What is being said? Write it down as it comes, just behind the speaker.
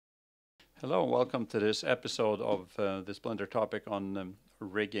Hello, welcome to this episode of this Blender topic on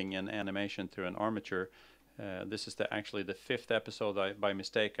rigging and animation through an armature. This is actually the fifth episode. By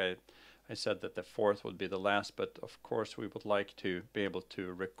mistake, I said that the fourth would be the last, but of course we would like to be able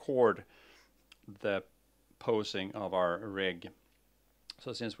to record the posing of our rig.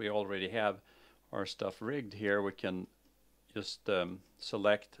 So since we already have our stuff rigged here, we can just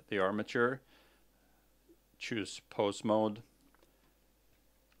select the armature, choose pose mode,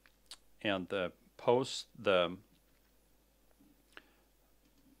 and pose the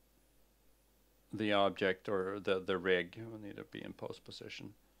object or the rig. We need to be in pose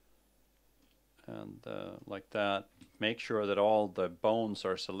position, and like that. Make sure that all the bones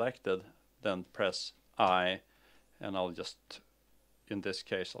are selected, then press I, and I'll just, in this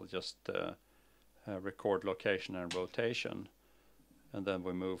case, I'll just record location and rotation, and then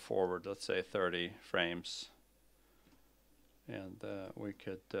we move forward, let's say 30 frames, and we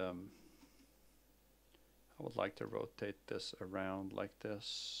could I would like to rotate this around like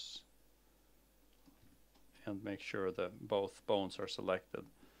this and make sure that both bones are selected.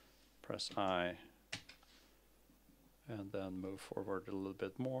 Press I and then move forward a little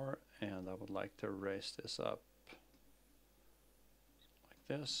bit more, and I would like to raise this up like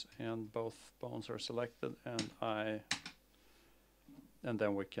this, and both bones are selected, and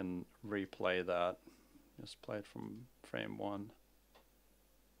then we can replay that. Just play it from frame 1.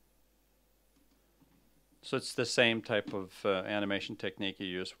 So it's the same type of animation technique you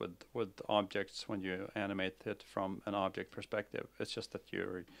use with objects when you animate it from an object perspective. It's just that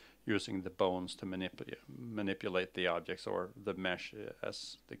you're using the bones to manipulate the objects or the mesh,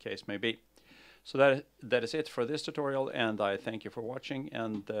 as the case may be. So that is it for this tutorial, and I thank you for watching,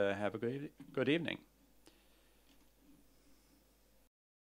 and have a good evening.